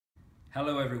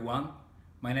Hello everyone,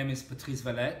 my name is Patrice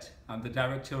Valette. I'm the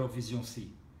director of Vision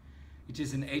C. It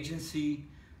is an agency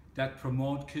that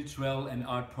promotes cultural and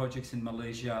art projects in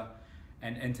Malaysia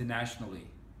and internationally.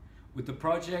 With the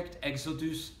project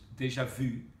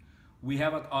Exodus-déjà, we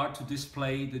have at art to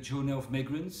display the journey of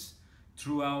migrants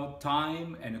throughout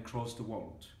time and across the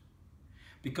world.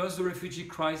 Because the refugee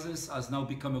crisis has now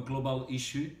become a global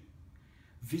issue,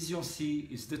 Vision C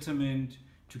is determined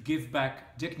to give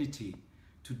back dignity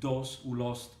to those who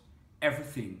lost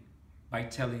everything by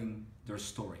telling their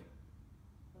story.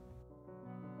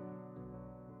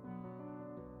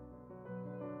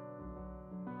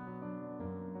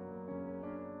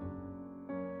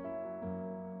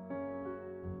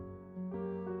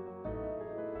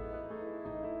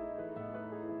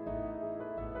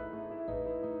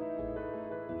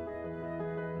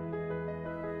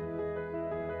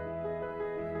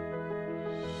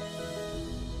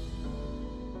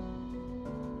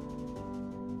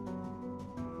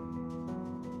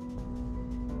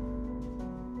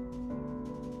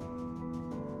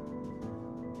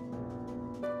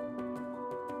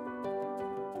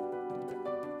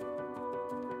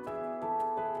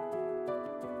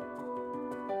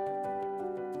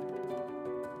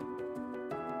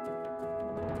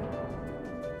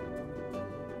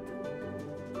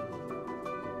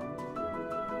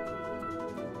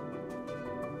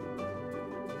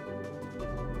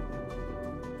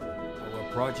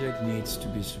 Our project needs to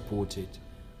be supported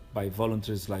by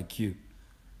volunteers like you,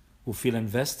 who feel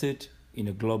invested in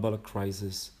a global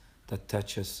crisis that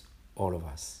touches all of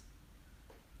us.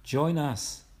 Join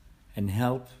us and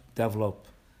help develop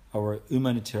our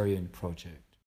humanitarian project.